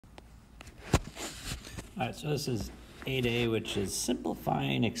All right, so this is 8a, which is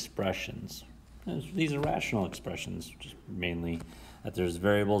simplifying expressions. These are rational expressions, just mainly that there's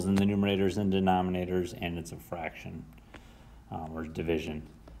variables in the numerators and denominators, and it's a fraction or division.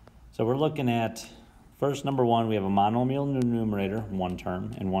 So we're looking at, first, number one, we have a monomial in the numerator, one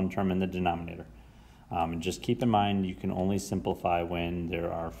term, and one term in the denominator. And just keep in mind, you can only simplify when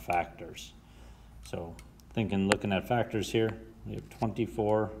there are factors. So looking at factors here, we have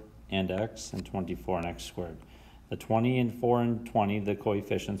 24 and x and 24 and x squared. The 20 and 4 and 20, the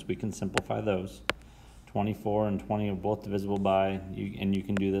coefficients, we can simplify those. 24 and 20 are both divisible by, and you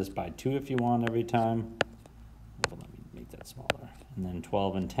can do this by 2 if you want every time. Well, let me make that smaller. And then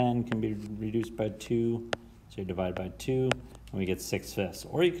 12 and 10 can be reduced by 2, so you divide by 2, and we get 6/5.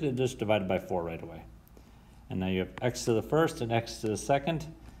 Or you could have just divided by 4 right away. And now you have x to the first and x to the second.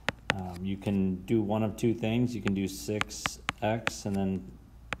 You can do one of two things. You can do 6x and then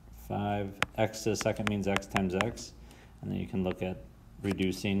 5x to the second means x times x. And then you can look at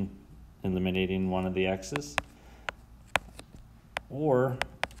reducing, eliminating one of the x's. Or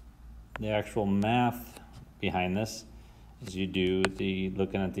the actual math behind this is you do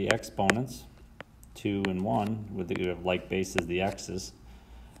looking at the exponents, 2 and 1, with the like base as the x's.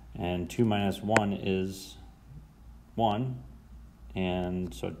 And 2 minus 1 is 1.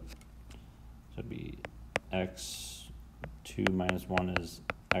 And so it'd be x, 2 minus 1 is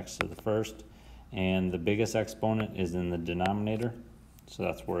x to the first, and the biggest exponent is in the denominator, so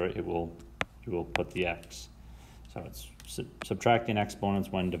that's where you will put the x. So it's subtracting exponents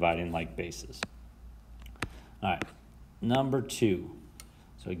when dividing like bases. All right, number 2.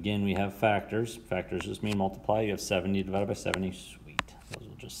 So again, we have factors. Factors just mean multiply. You have 70 divided by 70. Sweet. Those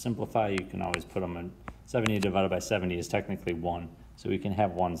will just simplify. You can always put them in. 70 divided by 70 is technically 1, so we can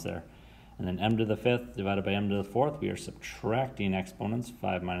have 1s there. And then m to the 5th divided by m to the 4th, we are subtracting exponents,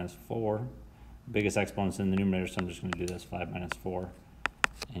 5 minus 4. Biggest exponent's in the numerator, so I'm just going to do this, 5 minus 4.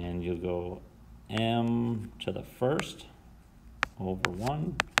 And you'll go m to the 1st over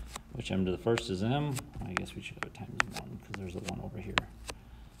 1, which m to the 1st is m. I guess we should have it times 1, because there's a 1 over here.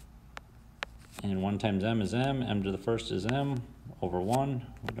 And 1 times m is m to the 1st is m, over 1.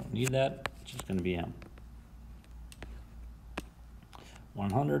 We don't need that, it's just going to be m.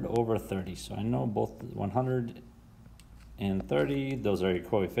 100 over 30. So I know both 100 and 30, those are your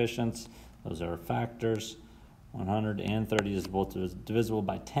coefficients, those are factors. 100 and 30 is both divisible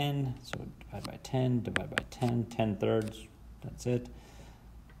by 10, so divide by 10, divide by 10, 10 thirds, that's it.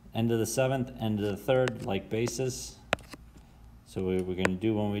 End of the 7th, end of the 3rd, like basis. So what we're going to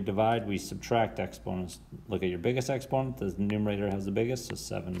do when we divide, we subtract exponents. Look at your biggest exponent, the numerator has the biggest, so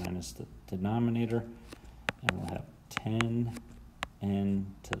 7 minus the denominator, and we'll have 10 n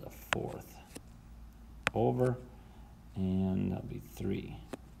to the 4th over, and that'll be 3.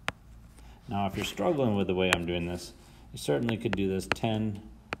 Now if you're struggling with the way I'm doing this, you certainly could do this 10,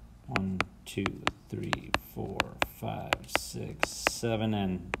 1, 2, 3, 4, 5, 6, 7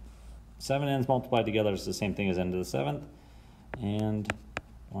 n. 7 n's multiplied together is the same thing as n to the 7th, and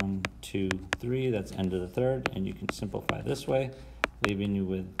 1, 2, 3, that's n to the 3rd, and you can simplify this way, leaving you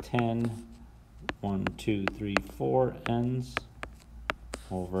with 10, 1, 2, 3, 4 n's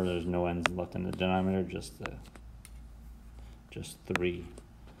over, there's no n's left in the denominator, just 3.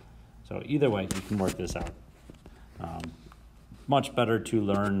 So either way, you can work this out. Much better to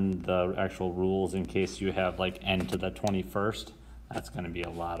learn the actual rules in case you have like n to the 21st. That's going to be a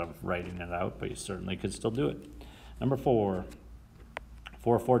lot of writing it out, but you certainly could still do it. Number 4,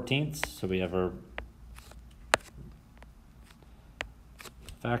 4/14. So we have our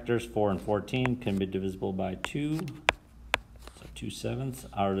factors. 4 and 14 can be divisible by 2. 2/7.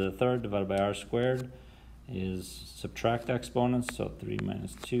 R to the 3rd divided by r squared is subtract exponents, so 3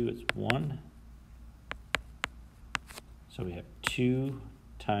 minus 2 is 1. So we have 2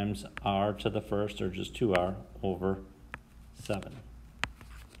 times r to the 1st, or just 2r, over 7.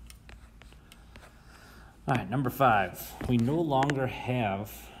 All right, number 5. We no longer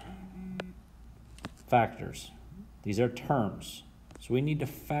have factors. These are terms, so we need to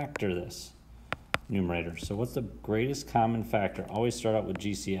factor this numerator. So what's the greatest common factor? Always start out with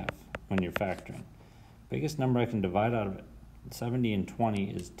GCF when you're factoring. Biggest number I can divide out of 70 and 20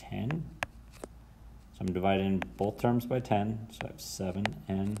 is 10. So I'm dividing both terms by 10. So I have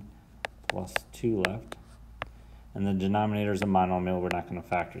 7n plus 2 left. And the denominator is a monomial. We're not going to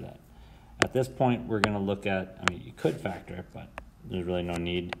factor that. At this point, we're going to look at, I mean, you could factor it, but there's really no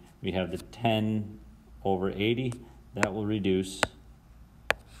need. We have the 10 over 80. That will reduce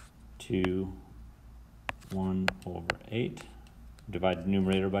to 1 over 8, divide the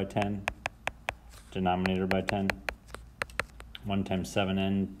numerator by 10, denominator by 10. 1 times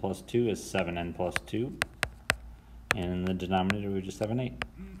 7n plus 2 is 7n plus 2. And in the denominator, we just have an 8.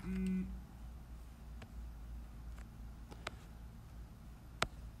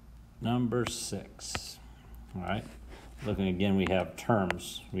 Number 6. All right. Looking again, we have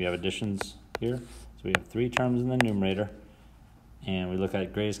terms. We have additions here. So we have 3 terms in the numerator. And we look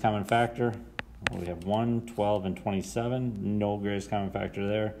at greatest common factor. We have 1, 12, and 27. No greatest common factor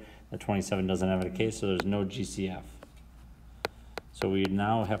there. The 27 doesn't have a case, so there's no GCF. So we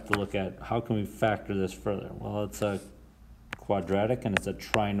now have to look at how can we factor this further. Well, it's a quadratic and it's a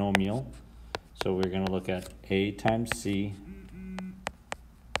trinomial. So we're going to look at A times C. And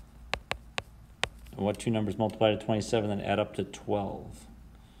what 2 numbers multiply to 27 then add up to 12?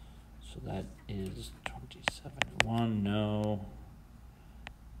 So that is 27 and 1, no.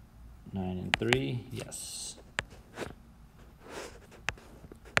 9 and 3, yes.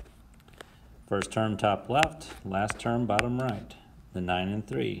 First term top left, last term bottom right. The 9 and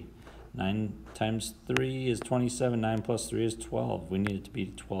 3. 9 times 3 is 27, 9 plus 3 is 12. We need it to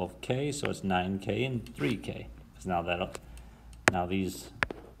be 12k, so it's 9k and 3k. Because now these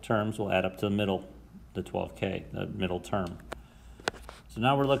terms will add up to the middle, the 12k, the middle term. So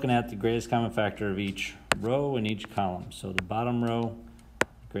now we're looking at the greatest common factor of each row and each column. So the bottom row,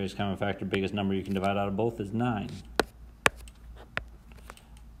 greatest common factor, biggest number you can divide out of both is 9.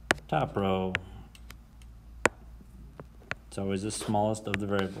 Top row, it's always the smallest of the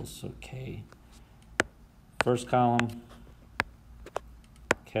variables, so k. First column,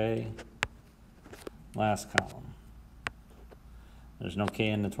 k. Last column. There's no k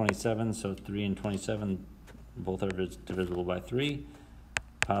in the 27, so 3 and 27 both are divisible by 3.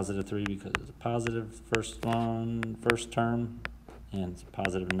 Positive 3 because it's a positive first term, and it's a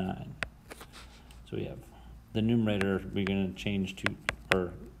positive 9. So we have the numerator we're going to change to,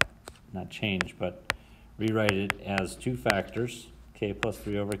 or not change, but rewrite it as 2 factors, k plus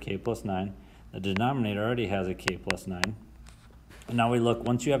 3 over k plus 9. The denominator already has a k plus 9. And now we look,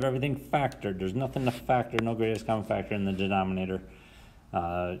 once you have everything factored, there's nothing to factor, no greatest common factor in the denominator.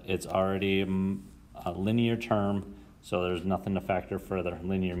 It's already a linear term, so there's nothing to factor further.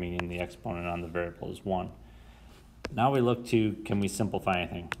 Linear meaning the exponent on the variable is 1. Now we look to, can we simplify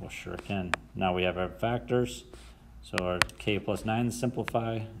anything? Well, sure can. Now we have our factors. So our k plus 9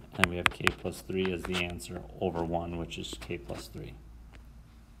 simplify, and we have k plus 3 as the answer over 1, which is k plus 3.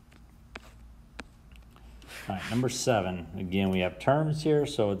 All right, number 7. Again, we have terms here.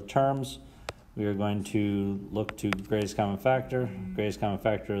 So the terms, we are going to look to greatest common factor. Greatest common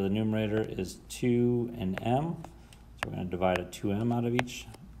factor of the numerator is 2 and m. So we're going to divide a 2m out of each.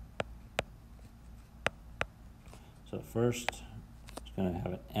 So first, it's going to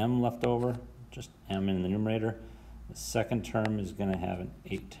have an m left over, just m in the numerator. The second term is going to have an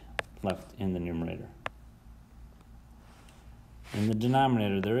 8 left in the numerator. In the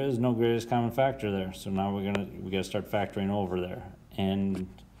denominator, there is no greatest common factor there, so now we got to start factoring over there. And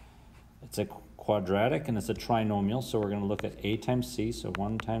it's a quadratic and it's a trinomial, so we're going to look at a times c. So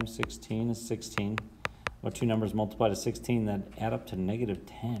 1 times 16 is 16. What 2 numbers multiply to 16 that add up to negative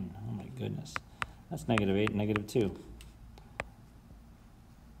 10? Oh my goodness, that's negative 8 and negative 2.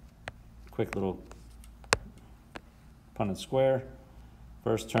 Quick little Punnett square.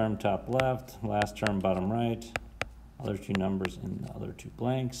 First term top left, last term bottom right. Other 2 numbers in the other 2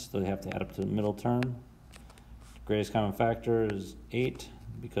 blanks, so they have to add up to the middle term. The greatest common factor is 8,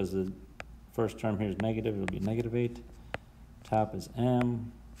 because the first term here is negative, it'll be negative 8. Top is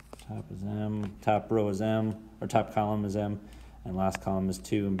m, top row is m, or top column is m, and last column is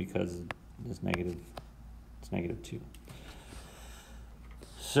 2, and because it's negative 2.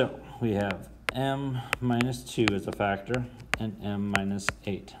 So we have m minus 2 as a factor, and m minus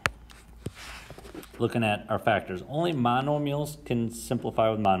 8. Looking at our factors, only monomials can simplify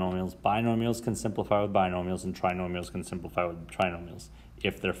with monomials, binomials can simplify with binomials, and trinomials can simplify with trinomials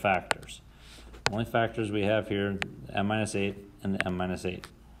if they're factors. The only factors we have here, m minus 8 and the m minus 8.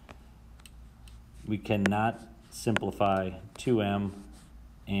 We cannot simplify 2m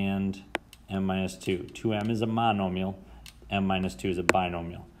and m minus 2. 2m is a monomial, m minus 2 is a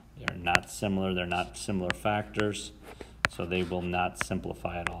binomial. They're not similar, they're not similar factors, so they will not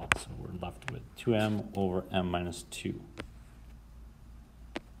simplify at all. So we're left with 2m over m minus 2.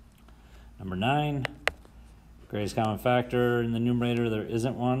 Number 9, greatest common factor in the numerator, there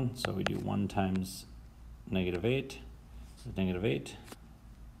isn't one, so we do 1 times negative 8, so negative 8.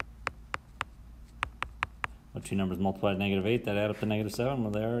 What 2 numbers multiply to negative 8 that add up to negative 7?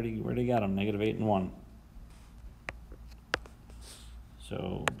 Well, they already got them, negative 8 and 1.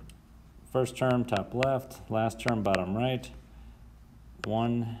 So first term top left, last term bottom right,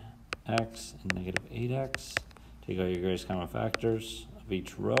 1x and negative 8x. Take out your greatest common factors of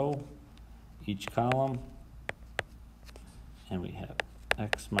each row, each column. and we have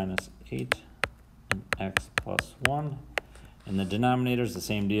x minus 8 and x plus 1. And the denominator is the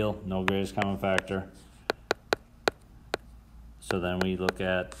same deal, no greatest common factor. So then we look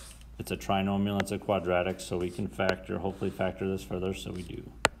at, it's a trinomial, it's a quadratic, so we can factor, hopefully factor this further. So we do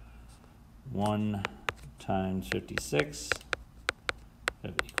 1 times 56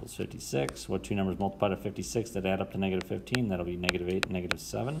 equals 56. What two numbers multiply to 56 that add up to negative 15? That'll be negative 8 and negative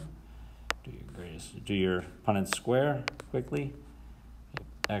 7. Do your Punnett square quickly.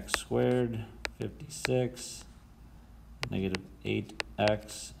 X squared, 56, negative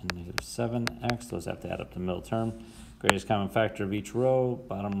 8x, and negative 7x. Those have to add up to the middle term. Greatest common factor of each row.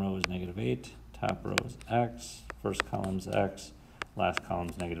 Bottom row is negative 8. Top row is x. First column is x. Last column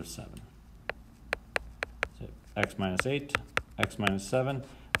is negative 7. So x minus 8, x minus 7.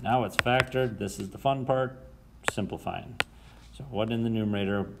 Now it's factored. This is the fun part, simplifying. So what in the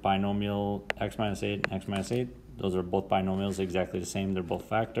numerator? Binomial x minus 8 and x minus 8. Those are both binomials, exactly the same. They're both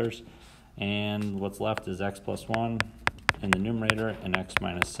factors. And what's left is x plus 1 in the numerator and x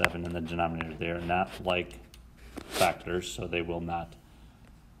minus 7 in the denominator. They are not like factors, so they will not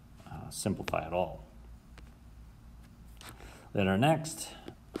simplify at all. Then our next,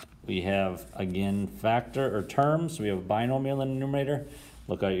 we have, again, factor or terms. We have a binomial in the numerator.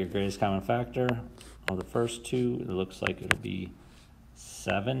 Look at your greatest common factor of the first two. It looks like it'll be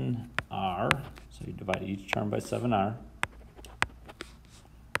 7r. So you divide each term by 7r.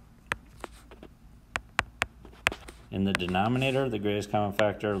 In the denominator, the greatest common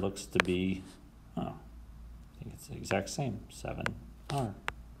factor looks to be, oh, I think it's the exact same, 7r.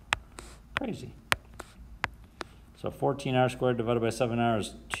 Crazy. So 14r squared divided by 7r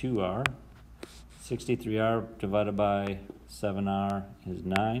is 2r. 63r divided by 7r is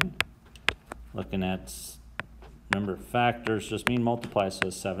 9. Looking at, remember, factors just mean multiply, so the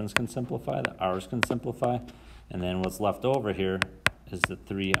 7s can simplify, the r's can simplify, and then what's left over here is the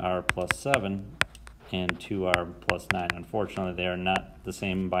 3r plus 7 and 2r plus 9. Unfortunately, they are not the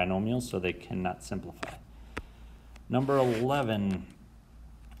same binomials, so they cannot simplify. Number 11,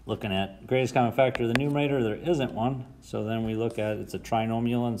 looking at greatest common factor of the numerator, there isn't one, so then we look at, it's a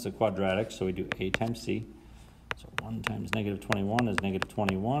trinomial and it's a quadratic, so we do a times c. So 1 times negative 21 is negative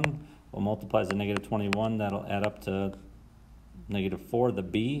 21. Well, multiplies the negative 21, that'll add up to negative 4, the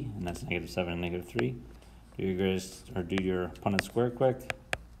b, and that's negative 7 and negative 3. Do your greatest, or do your Punnett square quick.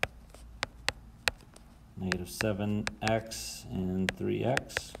 Negative 7x and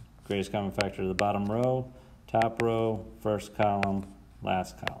 3x. Greatest common factor of the bottom row, top row, first column,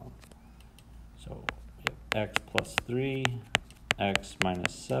 last column. So we have x plus 3, x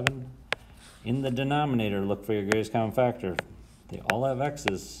minus 7. In the denominator, look for your greatest common factor. They all have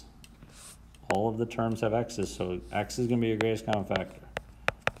x's. All of the terms have x's, so x is going to be your greatest common factor.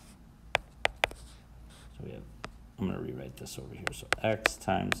 So we have, I'm going to rewrite this over here. So x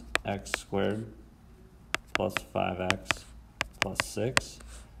times x squared plus 5x plus 6.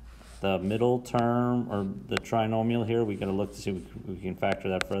 The middle term, or the trinomial here, we got to look to see if we can factor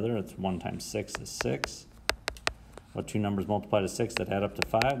that further. It's 1 times 6 is 6. What two numbers multiply to 6 that add up to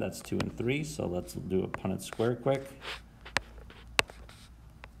 5? That's 2 and 3. So let's do a Punnett square quick.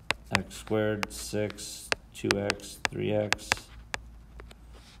 X squared, 6, 2x, 3x.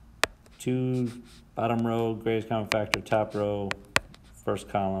 2, bottom row, greatest common factor, top row, first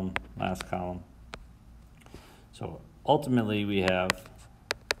column, last column. So ultimately we have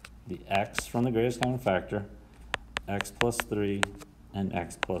the x from the greatest common factor, x plus 3, and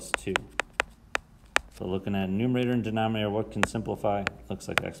x plus 2. So looking at numerator and denominator, what can simplify? Looks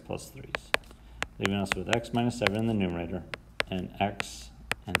like x plus 3's. Leaving us with x minus 7 in the numerator, and x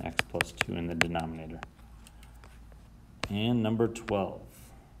plus 2 in the denominator. And number 12.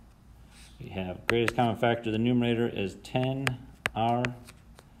 We have greatest common factor of the numerator is 10r,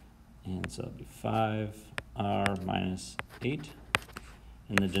 and so it'll be 5r minus 8.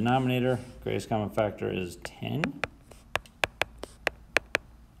 In the denominator, greatest common factor is 10r.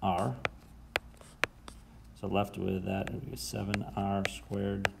 So left with that, it would be 7r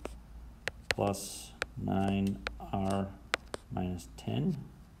squared plus 9r minus 10.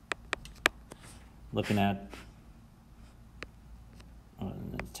 Looking at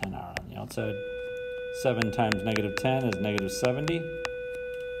 10r on the outside. 7 times negative 10 is negative 70.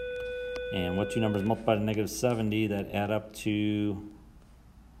 And what two numbers multiply to negative 70 that add up to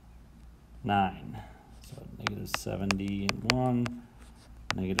 9? So negative 70 and 1,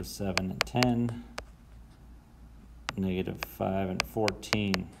 negative 7 and 10, negative 5 and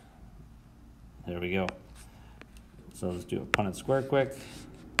 14. There we go. So let's do a Punnett square quick.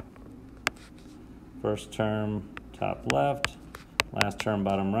 First term, top left. Last term,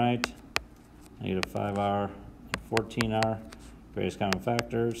 bottom right. Negative 5r and 14r. Greatest common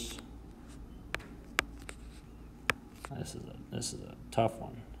factors. This is a tough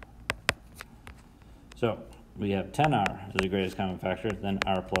one. So we have 10r as the greatest common factor, then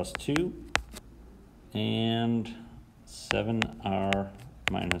r plus 2, and 7r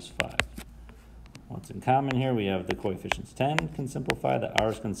minus 5. What's in common here? We have the coefficients. 10 can simplify, the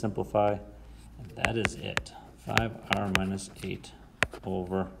r's can simplify, and that is it. 5r minus 8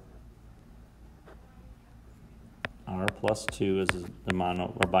 over r plus 2 is the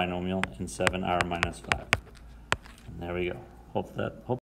binomial, and 7r minus 5. And there we go. Hope